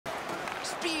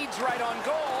speeds right on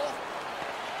goal.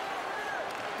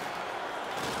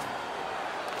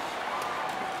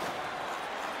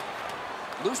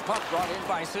 Loose puck brought in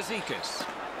by Cizikas.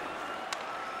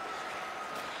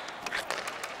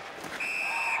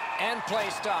 And play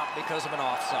stopped because of an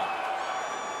offside.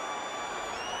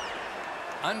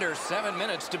 Under 7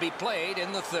 minutes to be played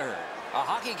in the third. A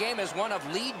hockey game is one of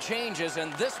lead changes,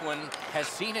 and this one has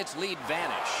seen its lead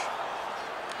vanish.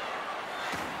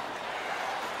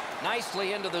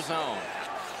 Nicely into the zone.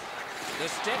 The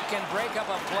stick can break up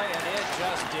a play, and it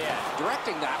just did.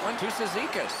 Directing that one to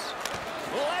Cizikas.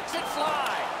 Lets it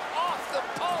fly. Off the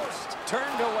post.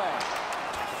 Turned away.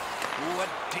 Ooh, a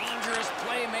dangerous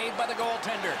play made by the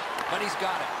goaltender, but he's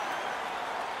got it.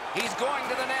 He's going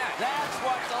to the net. That's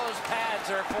what those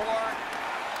pads are for.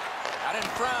 Out in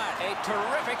front, a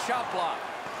terrific shot block.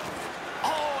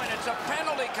 Oh, and it's a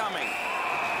penalty coming.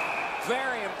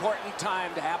 Very important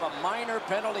time to have a minor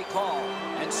penalty call,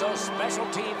 and so special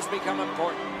teams become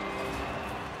important.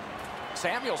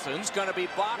 Samuelson's going to be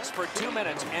boxed for 2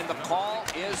 minutes, and the call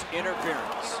is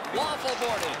interference. Lawful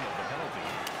boarding.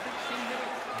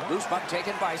 Loose puck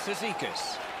taken by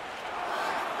Cizikas.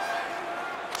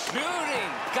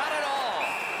 Shooting. Got it all.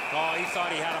 Oh, he thought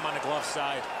he had him on the glove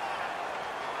side.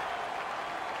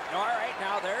 All right,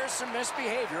 now there's some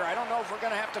misbehavior. I don't know if we're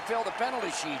going to have to fill the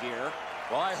penalty sheet here.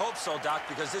 Well, I hope so, Doc,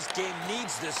 because this game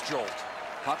needs this jolt.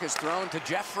 Puck is thrown to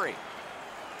Jeffrey.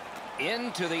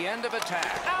 Into the end of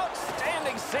attack.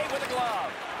 Outstanding save with the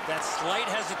glove. That slight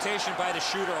hesitation by the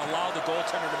shooter allowed the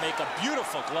goaltender to make a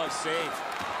beautiful glove save.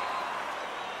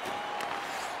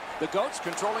 The Goats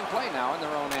controlling play now in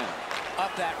their own end.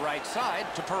 Up that right side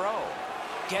to Perreault.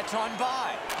 Gets on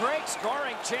by. Great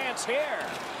scoring chance here.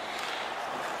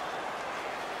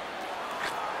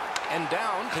 And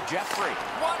down to Jeffrey.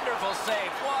 Wonderful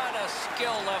save. What a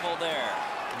skill level there.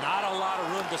 Not a lot of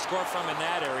room to score from in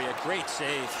that area. Great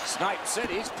save. Snipe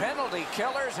City's penalty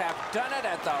killers have done it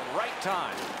at the right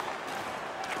time.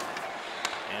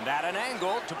 And at an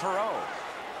angle to Perreault.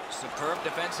 Superb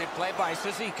defensive play by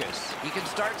Cizikas. He can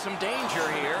start some danger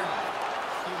here.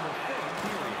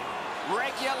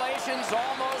 Regulation's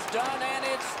almost done, and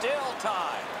it's still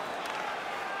time.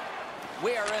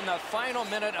 We are in the final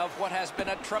minute of what has been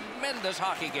a tremendous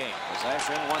hockey game.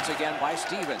 Possession once again by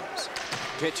Stevens.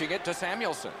 Pitching it to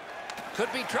Samuelson.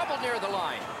 Could be trouble near the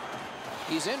line.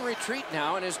 He's in retreat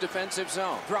now in his defensive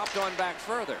zone. Dropped on back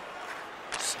further.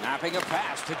 Snapping a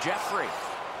pass to Jeffrey.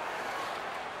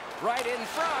 Right in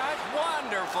front.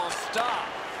 Wonderful stop.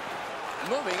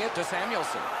 Moving it to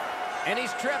Samuelson. And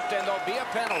he's tripped, and there'll be a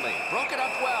penalty. Broke it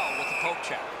up well with the poke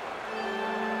check.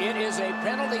 It is a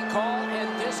penalty call,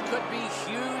 and this could be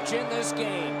huge in this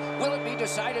game. Will it be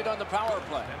decided on the power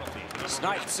play?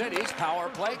 Snipe City's power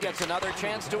play gets another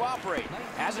chance to operate.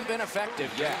 Hasn't been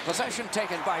effective yet. Possession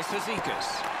taken by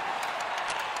Cizikas.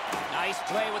 Nice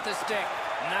play with the stick.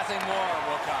 Nothing more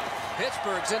will come.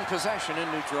 Pittsburgh's in possession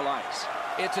in neutral ice.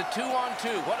 It's a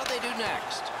 2-on-2. What do they do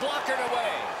next? Blockered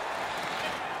away.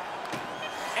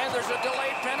 And there's a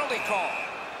delayed penalty call.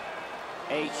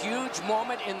 A huge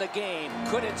moment in the game.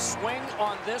 Could it swing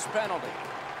on this penalty?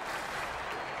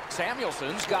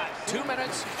 Samuelson's got 2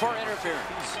 minutes for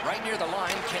interference. Right near the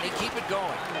line. Can he keep it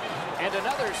going? And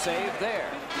another save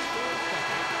there.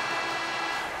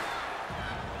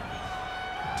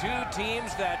 Two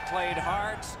teams that played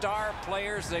hard, star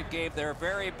players that gave their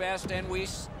very best, and we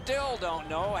still don't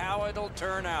know how it'll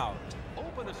turn out.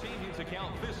 Open a savings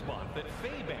account this month at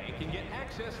Faybank and get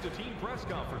access to team press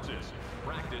conferences,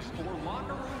 practice, or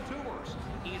locker room tours.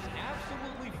 It's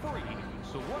absolutely free,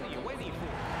 so what are you waiting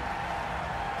for?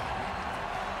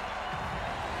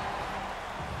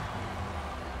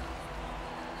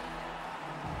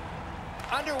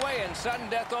 Underway in sudden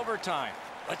death overtime.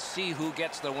 Let's see who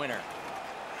gets the winner.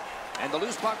 And the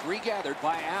loose puck regathered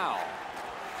by Al.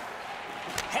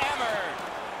 Hammered.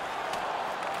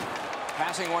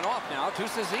 Passing one off now to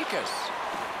Cizikas.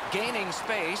 Gaining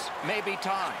space, maybe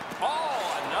time.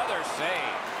 Oh, another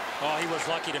save. Oh, he was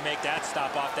lucky to make that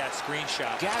stop off that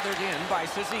screenshot. Gathered in by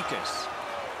Cizikas.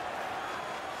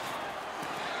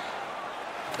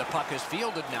 The puck is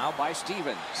fielded now by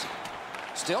Stevens.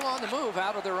 Still on the move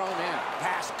out of their own end.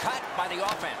 Pass cut by the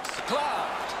offense.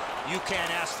 Gloved. You can't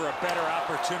ask for a better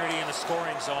opportunity in the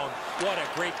scoring zone. What a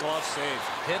great glove save.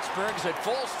 Pittsburgh's at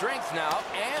full strength now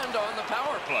and on the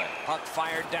power play. Puck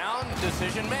fired down.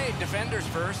 Decision made. Defenders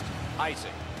first.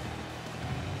 Icing.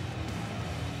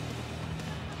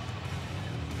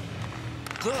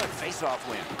 Good face-off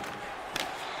win.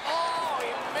 Oh,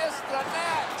 he missed the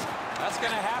net. That's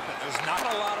going to happen. There's not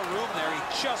a lot of room there.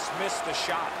 He just missed the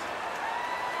shot.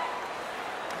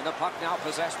 And the puck now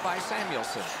possessed by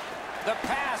Samuelson. The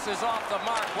pass is off the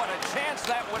mark. What a chance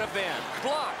that would have been.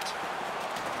 Blocked.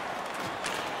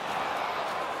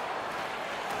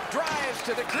 Drives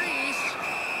to the crease.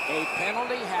 A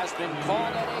penalty has been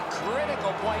called at a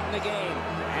critical point in the game,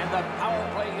 and the power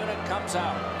play unit comes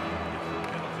out.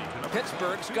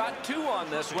 Pittsburgh's got 2 on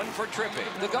this one for tripping.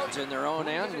 The Goats in their own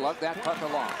end lug that puck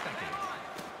along.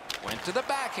 Went to the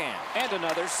backhand, and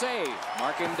another save.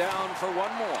 Mark him down for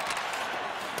one more.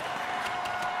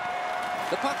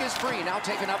 The puck is free, now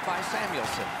taken up by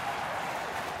Samuelson.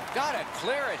 Got to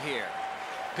clear it here.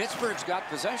 Pittsburgh's got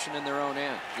possession in their own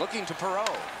end, looking to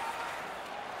Perreault.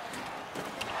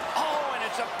 Oh, and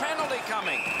it's a penalty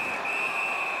coming.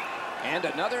 And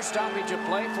another stoppage of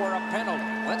play for a penalty.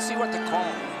 Let's see what the call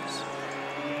is.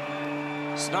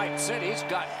 Snipe City's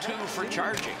got 2 for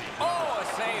charging. Oh, a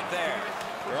save there.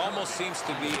 There almost seems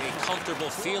to be a comfortable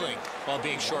feeling while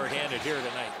being shorthanded here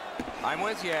tonight. I'm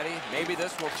with you, Eddie. Maybe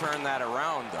this will turn that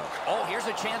around, though. Oh, here's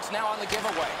a chance now on the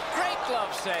giveaway. Great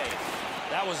glove save.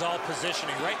 That was all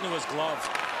positioning right into his glove.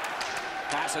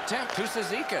 Pass attempt to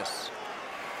Cizikas.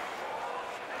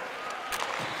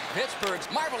 Pittsburgh's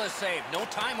marvelous save. No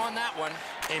time on that one.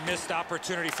 A missed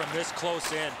opportunity from this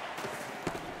close in.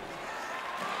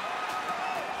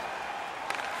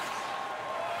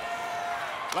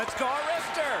 Let's go,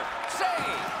 Arister.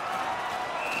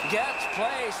 Save. Gets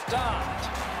play stopped.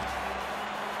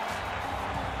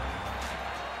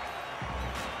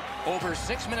 Over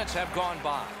 6 minutes have gone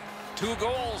by. 2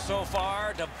 goals so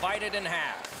far, divided in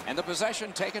half. And the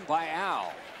possession taken by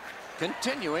Al.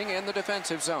 Continuing in the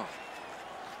defensive zone.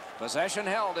 Possession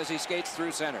held as he skates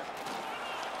through center.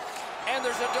 And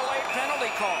there's a delayed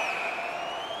penalty call.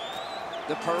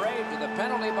 The parade to the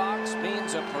penalty box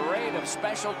means a parade of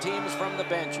special teams from the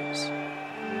benches.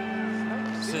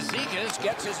 Cizikas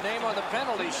gets his name on the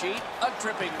penalty sheet, a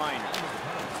tripping minor.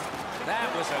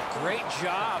 That was a great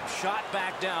job. Shot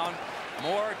back down.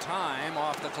 More time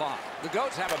off the clock. The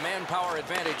Goats have a manpower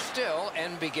advantage still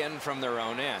and begin from their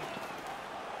own end.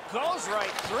 Goes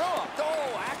right through him.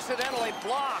 Oh, accidentally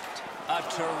blocked. A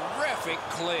terrific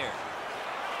clear.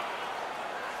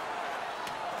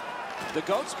 The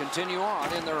Goats continue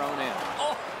on in their own end.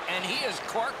 Oh, and he is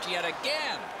corked yet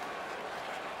again.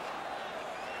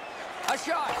 A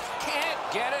shot. Can't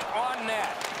get it on net.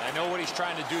 I know what he's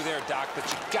trying to do there, Doc, but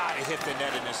you got to hit the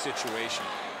net in this situation.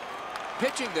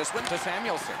 Pitching this one to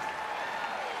Samuelson.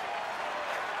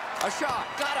 A shot.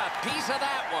 Got a piece of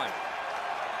that one.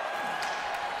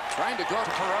 Trying to go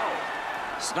to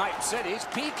Perreault. Snipe City's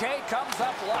PK comes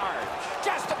up large.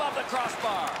 Just above the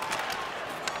crossbar.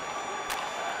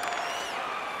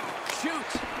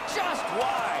 Shoots just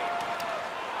wide.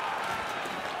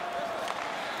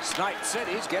 Snipe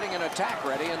City's getting an attack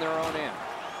ready in their own end.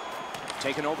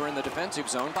 Taken over in the defensive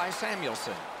zone by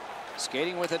Samuelson.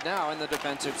 Skating with it now in the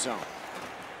defensive zone.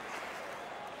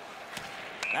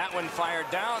 That one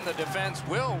fired down. The defense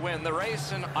will win the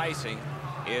race, and icing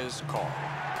is called.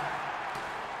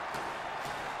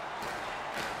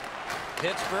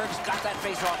 Pittsburgh's got that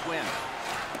face-off win.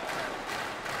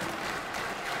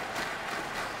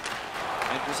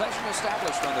 And possession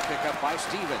established on the pickup by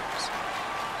Stevens.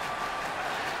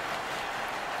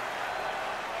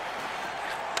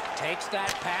 Takes that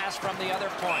pass from the other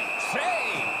point.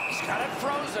 Save! He's got it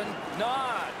frozen.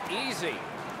 Not easy.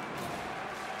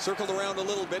 Circled around a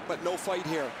little bit, but no fight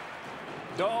here.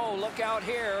 Oh, look out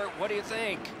here. What do you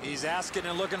think? He's asking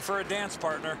and looking for a dance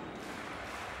partner.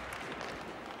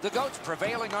 The Goats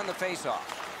prevailing on the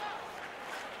faceoff.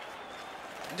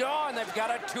 Oh, and they've got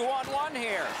a 2-on-1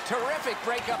 here. Terrific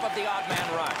breakup of the odd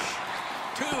man rush.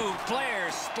 2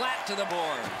 players splat to the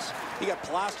boards. He got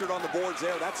plastered on the boards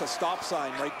there. That's a stop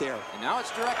sign right there. And now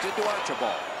it's directed to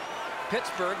Archibald.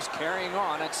 Pittsburgh's carrying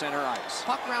on at center ice.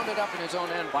 Puck rounded up in his own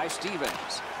end by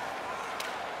Stevens.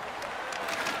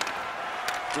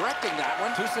 Directing that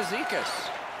one to Cizikas.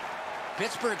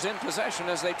 Pittsburgh's in possession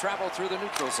as they travel through the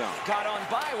neutral zone. Got on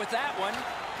by with that one.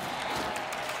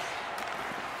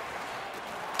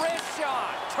 Wrist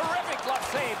shot. Terrific glove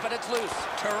save, but it's loose.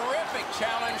 Terrific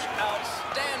challenge.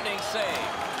 Outstanding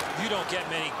save. You don't get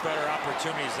many better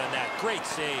opportunities than that. Great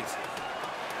save.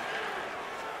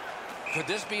 Could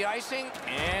this be icing?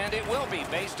 And it will be,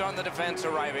 based on the defense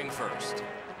arriving first.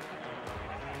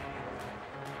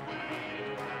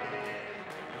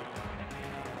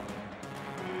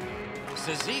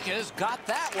 Cizikas got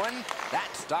that one. That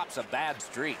stops a bad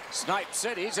streak. Snipe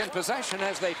City's in possession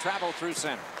as they travel through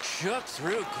center. Shook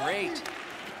through great.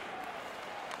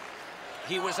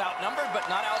 He was outnumbered but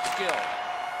not outskilled.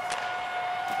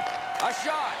 A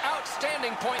shot.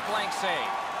 Outstanding point-blank save.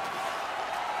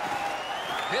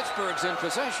 Pittsburgh's in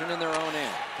possession in their own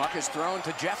end. Puck is thrown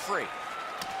to Jeffrey.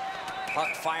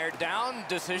 Puck fired down.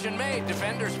 Decision made.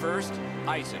 Defenders first.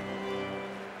 Icing.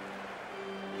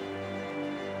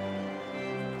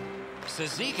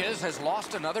 Cizikas has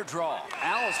lost another draw.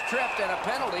 Al's tripped and a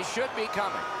penalty should be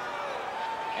coming.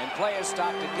 And play is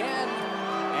stopped again.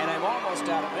 And I'm almost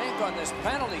out of ink on this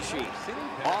penalty sheet.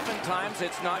 Oftentimes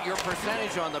it's not your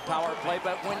percentage on the power play,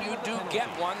 but when you do get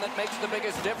one, that makes the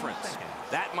biggest difference.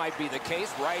 That might be the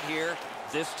case right here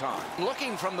this time.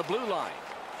 Looking from the blue line.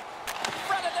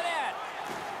 Front of the net.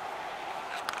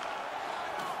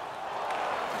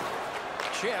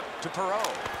 Chip to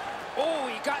Perreault. Oh,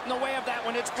 he got in the way of that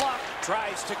one. It's blocked.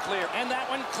 Tries to clear. And that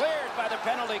one cleared by the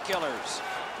penalty killers.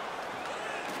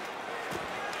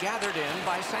 Gathered in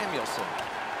by Samuelson.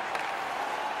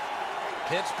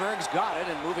 Pittsburgh's got it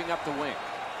and moving up the wing.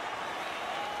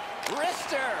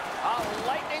 Wrister. A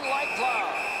lightning-like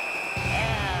glove.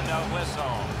 And a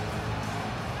whistle.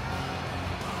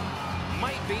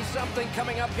 Might be something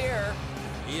coming up here.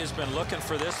 He has been looking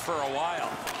for this for a while.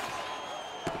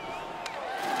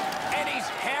 And he's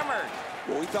hammered.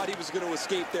 Well, we thought he was going to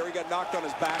escape there. He got knocked on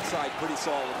his backside pretty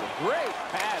solidly. Great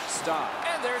pad stop.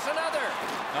 And there's another.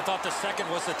 I thought the second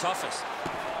was the toughest.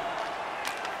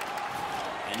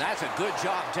 And that's a good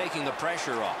job taking the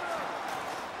pressure off.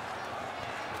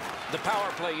 The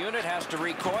power play unit has to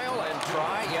recoil and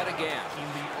try yet again.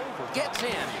 Gets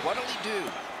in. What'll he do?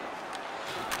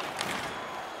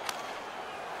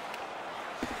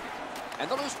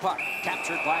 And the loose puck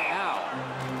captured by Al.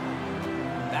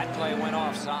 That play went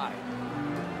offside.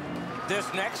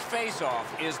 This next face-off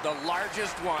is the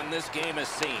largest one this game has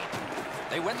seen.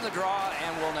 They win the draw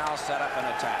and will now set up an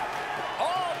attack.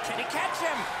 Oh, can he catch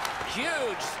him?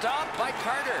 Huge stop by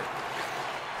Carter.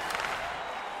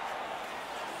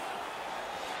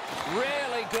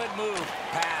 Really good move.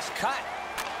 Pass cut.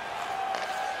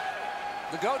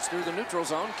 The Goats through the neutral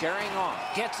zone, carrying on.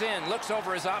 Gets in, looks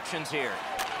over his options here.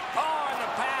 Oh, and the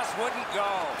pass wouldn't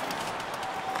go.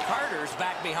 Carter's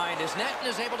back behind his net and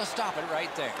is able to stop it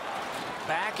right there.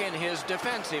 Back in his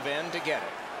defensive end to get it.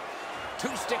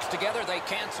 Two sticks together, they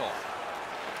cancel.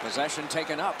 Possession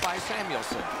taken up by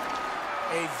Samuelson.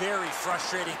 A very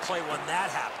frustrating play when that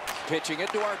happens. Pitching it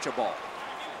to Archibald.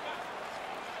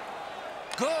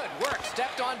 Good work,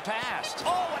 stepped on past.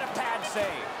 Oh, what a pad save.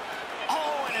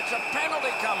 Oh, and it's a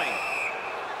penalty coming.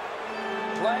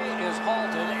 Play is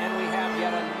halted, and we have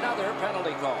yet another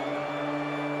penalty call.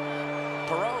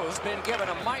 Perreault's been given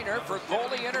a minor for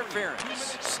goalie interference.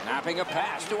 Snapping a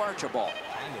pass to Archibald.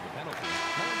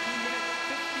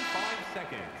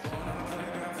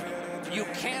 You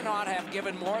cannot have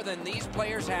given more than these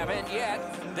players have, and yet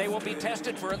they will be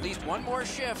tested for at least one more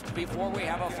shift before we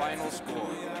have a final score.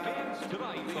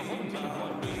 Tonight, the home team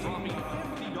will be dropping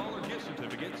 $50 gift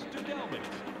certificates to Delmix.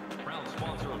 Proud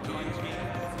sponsor of tonight's game,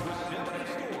 with 70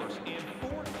 stores and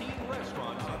 14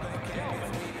 restaurants.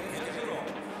 Delmix has it all.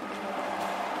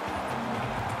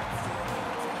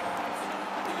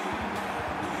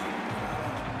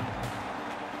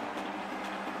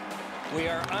 We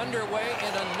are underway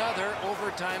in another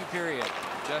overtime period.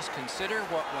 Just consider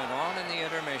what went on in the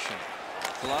intermission.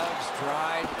 Gloves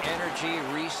dried, energy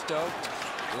restoked,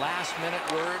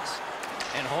 last-minute words,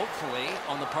 and hopefully,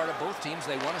 on the part of both teams,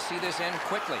 they want to see this end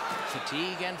quickly.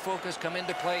 Fatigue and focus come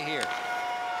into play here.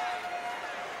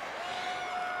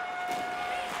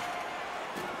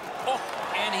 Oh,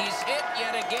 and he's hit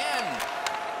yet again.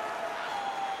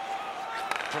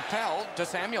 Propelled to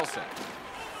Samuelson.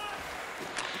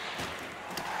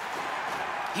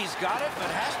 He's got it,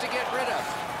 but has to get rid of.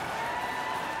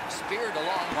 Speared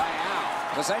along by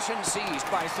Al. Possession seized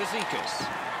by Cizikas.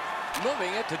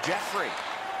 Moving it to Jeffrey.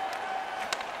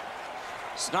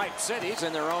 Snipe City's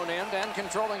in their own end and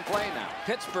controlling play now.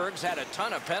 Pittsburgh's had a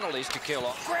ton of penalties to kill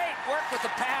off. Great work with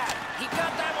the pad. He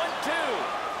got that one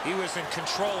too. He was in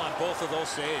control on both of those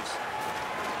saves.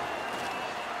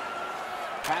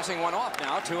 Passing one off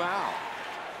now to Al.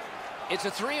 It's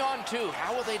a 3-on-2.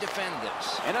 How will they defend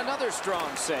this? And another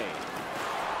strong save.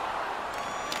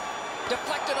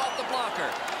 Deflected off the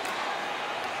blocker.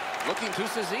 Looking to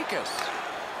Cizikas.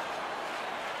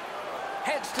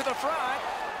 Heads to the front.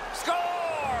 Score!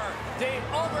 The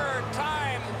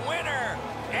overtime winner.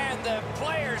 And the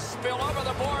players spill over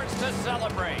the boards to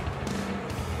celebrate.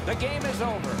 The game is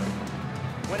over.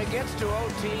 When it gets to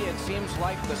OT, it seems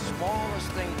like the smallest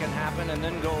thing can happen and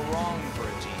then go wrong for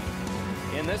a team.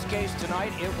 In this case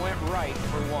tonight, it went right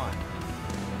for one.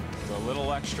 The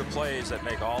little extra plays that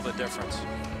make all the difference.